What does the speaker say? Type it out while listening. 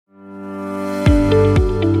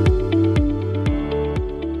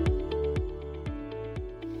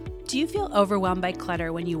overwhelmed by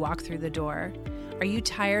clutter when you walk through the door? Are you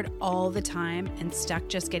tired all the time and stuck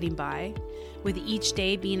just getting by, with each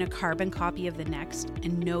day being a carbon copy of the next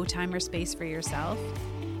and no time or space for yourself?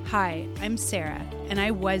 Hi, I'm Sarah, and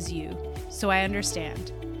I was you, so I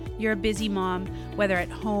understand. You're a busy mom, whether at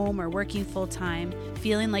home or working full-time,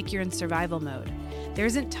 feeling like you're in survival mode. There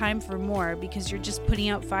isn't time for more because you're just putting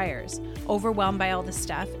out fires, overwhelmed by all the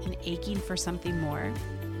stuff and aching for something more.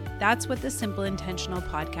 That's what the Simple Intentional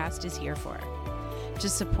podcast is here for, to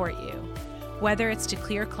support you. Whether it's to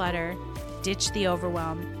clear clutter, ditch the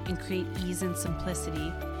overwhelm, and create ease and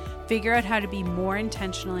simplicity, figure out how to be more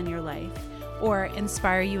intentional in your life, or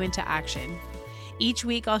inspire you into action. Each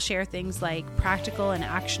week I'll share things like practical and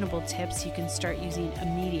actionable tips you can start using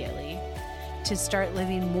immediately to start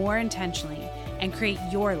living more intentionally and create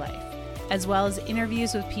your life, as well as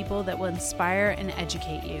interviews with people that will inspire and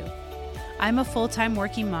educate you. I'm a full-time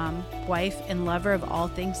working mom, wife, and lover of all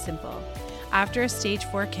things simple. After a stage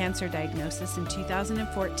 4 cancer diagnosis in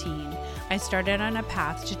 2014, I started on a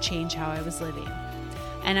path to change how I was living.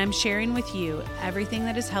 And I'm sharing with you everything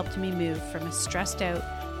that has helped me move from a stressed out,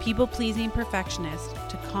 people-pleasing perfectionist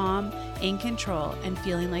to calm, in control, and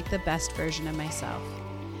feeling like the best version of myself.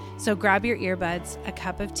 So grab your earbuds, a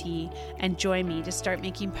cup of tea, and join me to start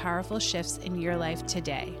making powerful shifts in your life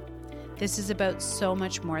today. This is about so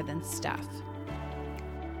much more than stuff.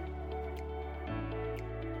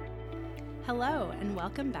 Hello, and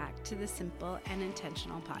welcome back to the Simple and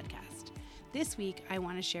Intentional podcast. This week, I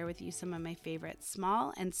want to share with you some of my favorite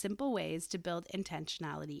small and simple ways to build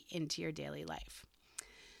intentionality into your daily life.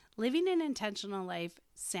 Living an intentional life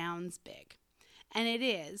sounds big, and it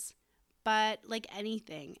is, but like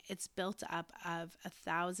anything, it's built up of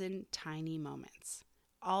 1,000 tiny moments.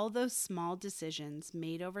 All those small decisions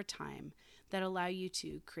made over time that allow you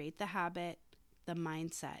to create the habit, the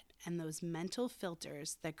mindset, and those mental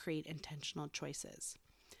filters that create intentional choices.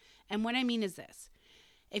 And what I mean is this.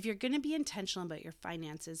 If you're going to be intentional about your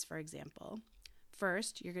finances, for example,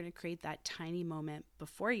 first, you're going to create that tiny moment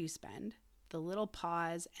before you spend. The little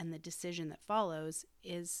pause and the decision that follows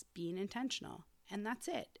is being intentional. And that's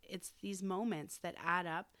it. It's these moments that add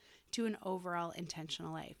up to an overall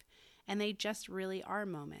intentional life. And they just really are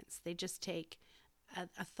moments. They just take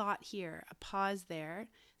a thought here, a pause there,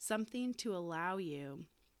 something to allow you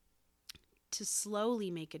to slowly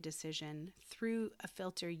make a decision through a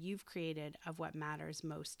filter you've created of what matters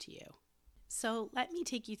most to you. So let me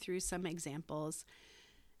take you through some examples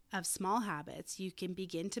of small habits you can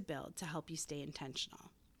begin to build to help you stay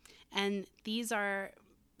intentional. And these are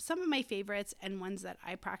some of my favorites and ones that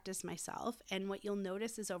I practice myself. And what you'll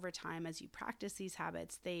notice is over time, as you practice these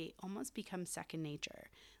habits, they almost become second nature.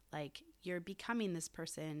 Like you're becoming this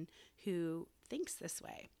person who thinks this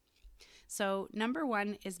way. So number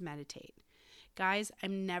 1 is meditate. Guys,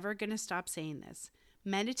 I'm never going to stop saying this.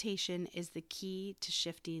 Meditation is the key to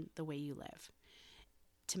shifting the way you live,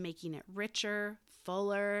 to making it richer,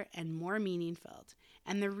 fuller, and more meaning-filled.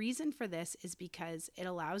 And the reason for this is because it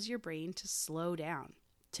allows your brain to slow down,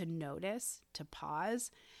 to notice, to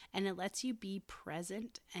pause, and it lets you be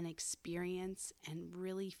present and experience and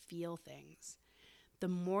really feel things. The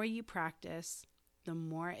more you practice, the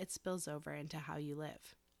more it spills over into how you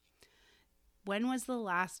live. When was the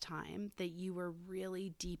last time that you were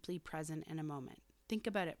really deeply present in a moment? Think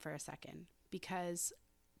about it for a second, because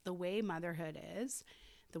the way motherhood is,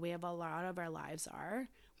 the way of a lot of our lives are,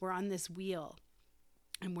 we're on this wheel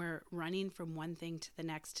and we're running from one thing to the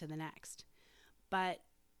next to the next. But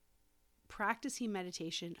practicing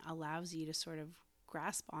meditation allows you to sort of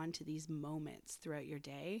grasp onto these moments throughout your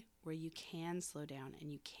day where you can slow down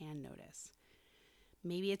and you can notice.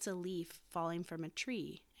 Maybe it's a leaf falling from a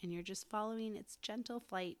tree and you're just following its gentle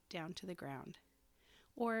flight down to the ground.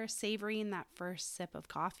 Or savoring that first sip of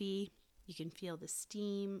coffee. You can feel the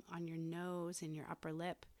steam on your nose and your upper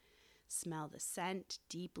lip, smell the scent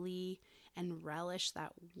deeply, and relish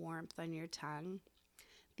that warmth on your tongue.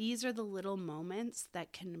 These are the little moments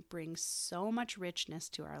that can bring so much richness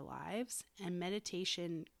to our lives, and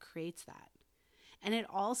meditation creates that. And it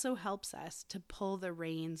also helps us to pull the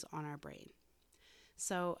reins on our brain.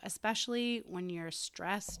 So especially when you're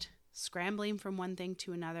stressed, scrambling from one thing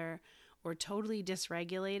to another, or totally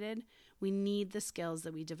dysregulated, we need the skills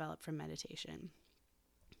that we develop from meditation.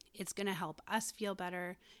 It's going to help us feel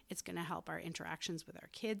better. It's going to help our interactions with our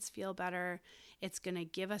kids feel better. It's going to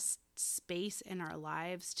give us space in our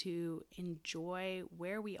lives to enjoy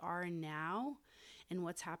where we are now and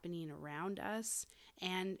what's happening around us,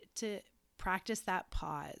 and to practice that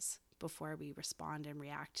pause before we respond and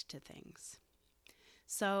react to things.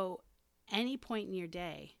 So any point in your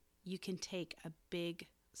day, you can take a big,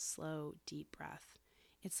 slow, deep breath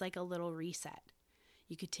It's like a little reset.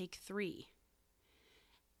 You could take 3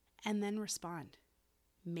 and then respond.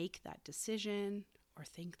 Make that decision or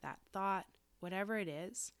think that thought, whatever it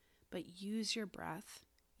is, but use your breath.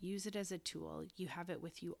 Use it as a tool. You have it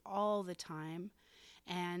with you all the time.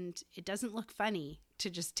 And it doesn't look funny to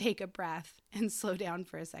just take a breath and slow down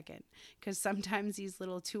for a second, because sometimes these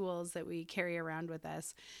little tools that we carry around with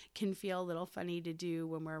us can feel a little funny to do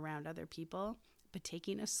when we're around other people. But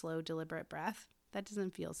taking a slow, deliberate breath, that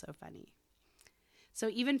doesn't feel so funny. So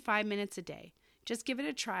even 5 minutes a day, just give it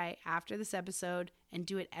a try after this episode and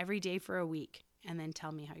do it every day for a week, and then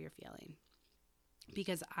tell me how you're feeling,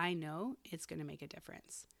 because I know it's going to make a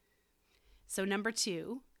difference. So number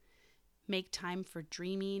 2, make time for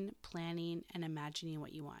dreaming, planning, and imagining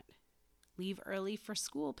what you want. Leave early for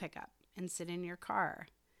school pickup and sit in your car.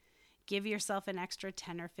 Give yourself an extra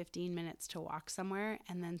 10 or 15 minutes to walk somewhere,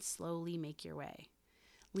 and then slowly make your way,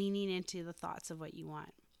 leaning into the thoughts of what you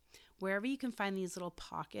want. Wherever you can find these little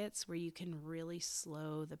pockets where you can really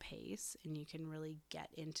slow the pace and you can really get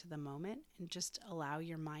into the moment and just allow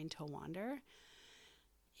your mind to wander,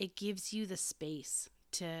 it gives you the space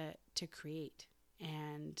to create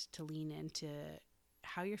and to lean into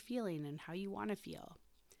how you're feeling and how you want to feel.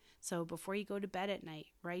 So before you go to bed at night,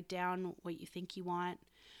 write down what you think you want.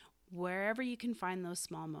 Wherever you can find those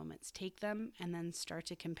small moments, take them and then start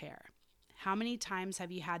to compare. How many times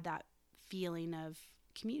have you had that feeling of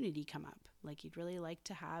community come up? Like you'd really like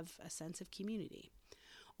to have a sense of community.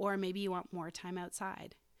 Or maybe you want more time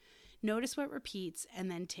outside. Notice what repeats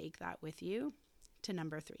and then take that with you to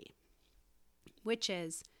number 3, which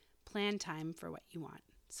is plan time for what you want.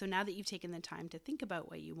 So now that you've taken the time to think about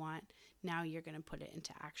what you want, now you're going to put it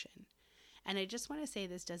into action. And I just want to say,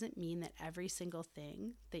 this doesn't mean that every single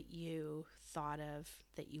thing that you thought of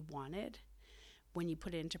that you wanted, when you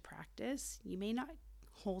put it into practice, you may not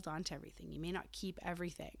hold on to everything. You may not keep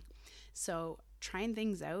everything. So trying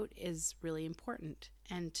things out is really important,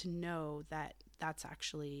 and to know that that's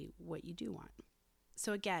actually what you do want.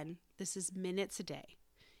 So again, this is minutes a day.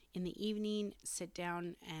 In the evening, sit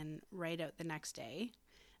down and write out the next day.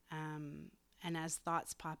 And as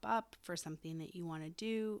thoughts pop up for something that you want to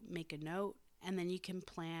do, make a note, and then you can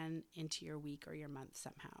plan into your week or your month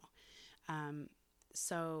somehow.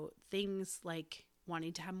 So things like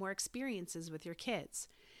wanting to have more experiences with your kids.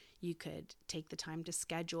 You could take the time to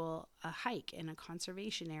schedule a hike in a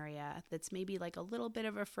conservation area that's maybe like a little bit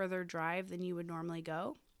of a further drive than you would normally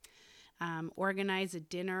go. Organize a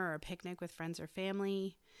dinner or a picnic with friends or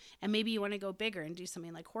family. And maybe you want to go bigger and do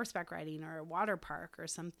something like horseback riding or a water park or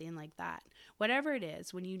something like that. Whatever it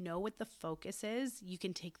is, when you know what the focus is, you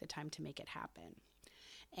can take the time to make it happen.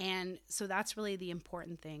 And so that's really the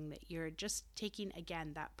important thing, that you're just taking,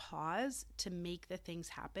 again, that pause to make the things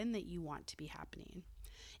happen that you want to be happening.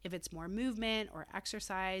 If it's more movement or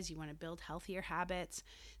exercise, you want to build healthier habits,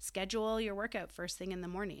 schedule your workout first thing in the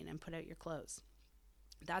morning and put out your clothes.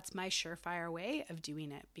 That's my surefire way of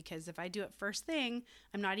doing it, because if I do it first thing,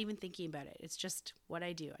 I'm not even thinking about it. It's just what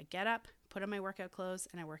I do. I get up, put on my workout clothes,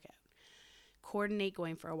 and I work out. Coordinate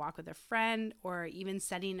going for a walk with a friend, or even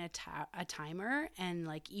setting a timer, and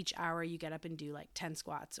like each hour you get up and do like 10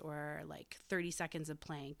 squats or like 30 seconds of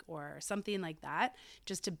plank or something like that,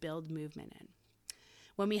 just to build movement in.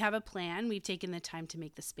 When we have a plan, we've taken the time to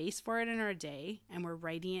make the space for it in our day, and we're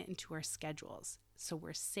writing it into our schedules. So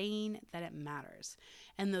we're saying that it matters.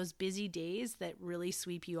 And those busy days that really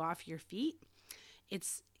sweep you off your feet,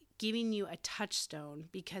 it's giving you a touchstone,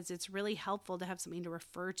 because it's really helpful to have something to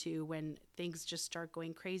refer to when things just start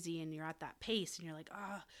going crazy and you're at that pace and you're like,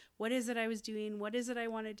 what is it I was doing? What is it I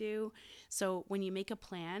want to do? So when you make a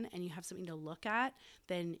plan and you have something to look at,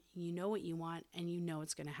 then you know what you want and you know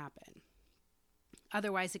it's going to happen.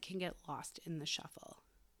 Otherwise, it can get lost in the shuffle.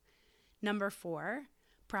 Number 4,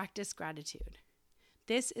 practice gratitude.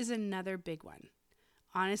 This is another big one.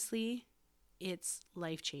 Honestly, it's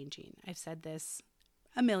life-changing. I've said this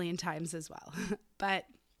a million times as well, but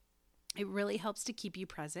it really helps to keep you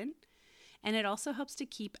present, and it also helps to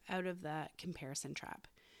keep out of the comparison trap.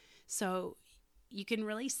 So you can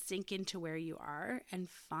really sink into where you are and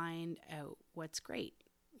find out what's great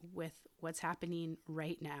with what's happening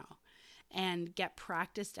right now, and get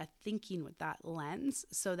practiced at thinking with that lens,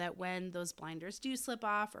 so that when those blinders do slip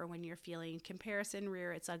off, or when you're feeling comparison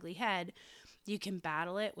rear its ugly head, you can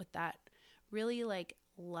battle it with that really like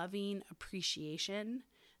loving appreciation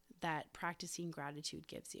that practicing gratitude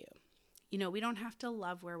gives you. You know, we don't have to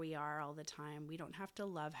love where we are all the time. We don't have to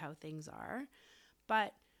love how things are,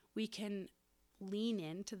 but we can lean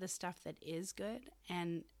into the stuff that is good,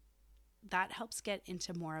 and that helps get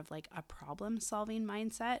into more of like a problem solving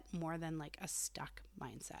mindset more than like a stuck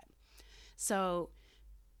mindset. So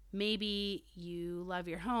Maybe you love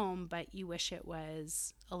your home, but you wish it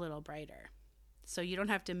was a little brighter. So you don't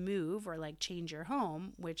have to move or like change your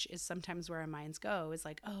home, which is sometimes where our minds go, is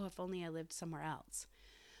like, oh, if only I lived somewhere else.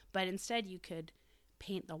 But instead you could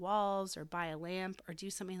paint the walls or buy a lamp or do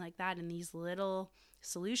something like that. And these little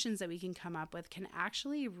solutions that we can come up with can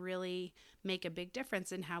actually really make a big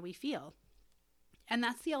difference in how we feel. And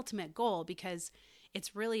that's the ultimate goal, because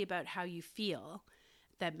it's really about how you feel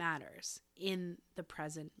that matters in the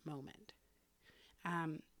present moment.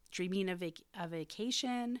 Dreaming of a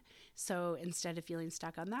vacation. So instead of feeling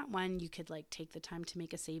stuck on that one, you could like take the time to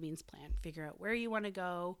make a savings plan, figure out where you want to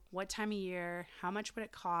go, what time of year, how much would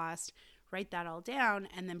it cost, write that all down,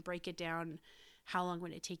 and then break it down. How long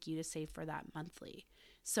would it take you to save for that monthly?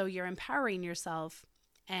 So you're empowering yourself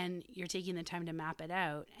and you're taking the time to map it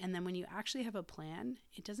out. And then when you actually have a plan,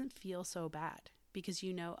 it doesn't feel so bad, because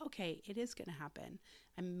you know, okay, it is going to happen.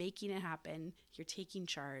 I'm making it happen. You're taking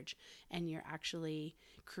charge and you're actually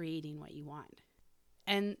creating what you want.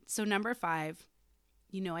 And so number 5,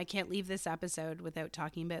 I can't leave this episode without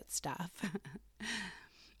talking about stuff.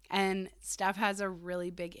 And stuff has a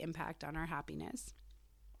really big impact on our happiness.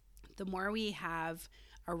 The more we have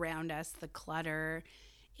around us, the clutter,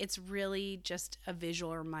 it's really just a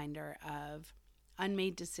visual reminder of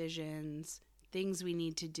unmade decisions, things we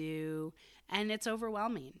need to do, and it's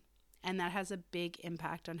overwhelming. And that has a big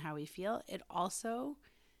impact on how we feel. It also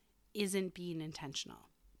isn't being intentional,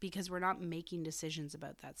 because we're not making decisions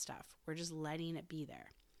about that stuff. We're just letting it be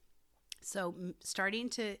there. So starting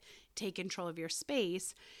to take control of your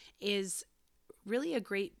space is really a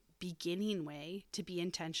great beginning way to be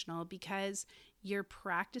intentional, because you're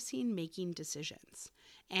practicing making decisions.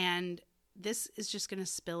 And this is just going to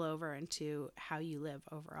spill over into how you live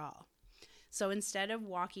overall. So instead of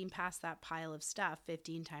walking past that pile of stuff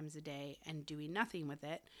 15 times a day and doing nothing with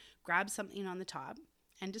it, grab something on the top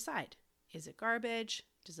and decide, is it garbage?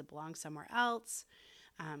 Does it belong somewhere else?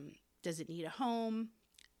 Does it need a home?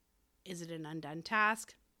 Is it an undone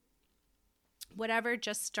task? Whatever,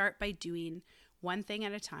 just start by doing one thing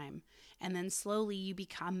at a time. And then slowly you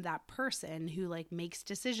become that person who like makes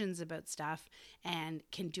decisions about stuff and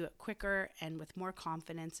can do it quicker and with more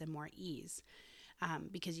confidence and more ease.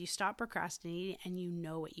 Because you stop procrastinating and you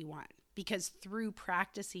know what you want. Because through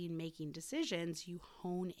practicing making decisions, you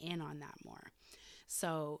hone in on that more.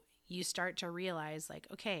 So you start to realize like,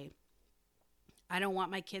 okay, I don't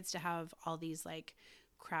want my kids to have all these like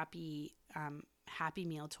crappy Happy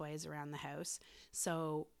Meal toys around the house.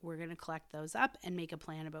 So we're going to collect those up and make a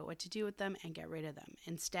plan about what to do with them and get rid of them.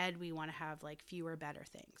 Instead, we want to have like fewer, better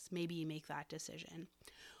things. Maybe you make that decision.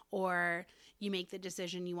 Or you make the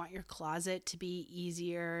decision you want your closet to be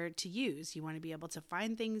easier to use. You want to be able to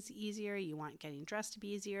find things easier. You want getting dressed to be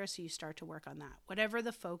easier. So you start to work on that. Whatever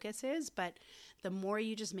the focus is, but the more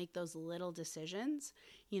you just make those little decisions,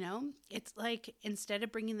 it's like instead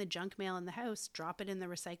of bringing the junk mail in the house, drop it in the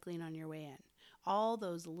recycling on your way in. All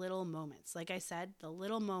those little moments. Like I said, the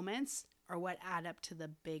little moments are what add up to the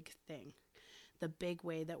big thing, the big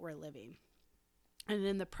way that we're living. And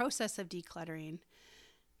in the process of decluttering,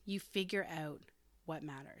 you figure out what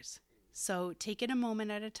matters. So take it a moment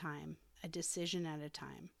at a time, a decision at a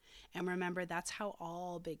time. And remember, that's how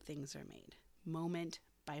all big things are made, moment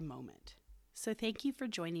by moment. So thank you for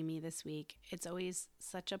joining me this week. It's always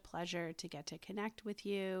such a pleasure to get to connect with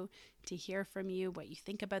you, to hear from you, what you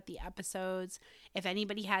think about the episodes. If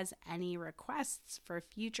anybody has any requests for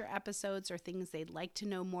future episodes or things they'd like to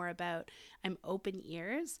know more about, I'm open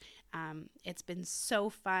ears. It's been so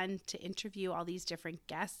fun to interview all these different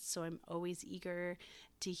guests, so I'm always eager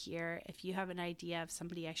to hear if you have an idea of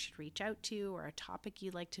somebody I should reach out to or a topic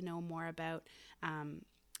you'd like to know more about.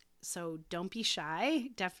 So don't be shy.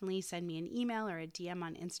 Definitely send me an email or a DM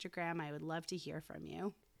on Instagram. I would love to hear from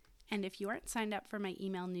you. And if you aren't signed up for my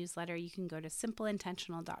email newsletter, you can go to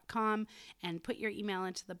simpleintentional.com and put your email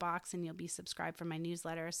into the box and you'll be subscribed for my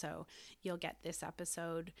newsletter. So you'll get this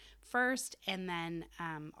episode first. And then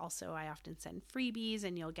also I often send freebies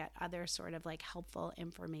and you'll get other sort of like helpful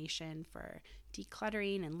information for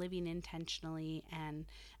decluttering and living intentionally. And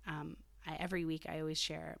every week I always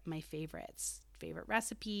share my favorite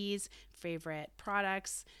recipes, favorite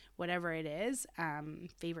products, whatever it is,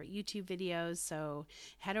 favorite YouTube videos. So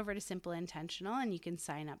head over to Simple Intentional and you can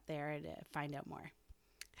sign up there to find out more.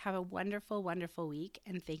 Have a wonderful, wonderful week,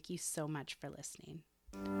 and thank you so much for listening.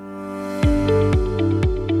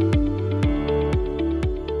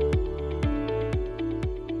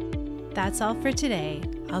 That's all for today.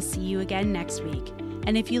 I'll see you again next week.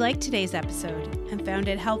 And if you liked today's episode and found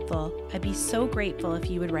it helpful, I'd be so grateful if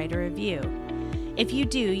you would write a review. If you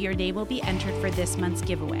do, your name will be entered for this month's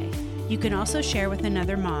giveaway. You can also share with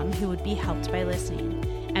another mom who would be helped by listening.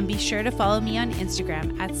 And be sure to follow me on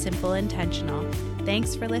Instagram @simpleintentional.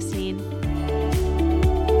 Thanks for listening.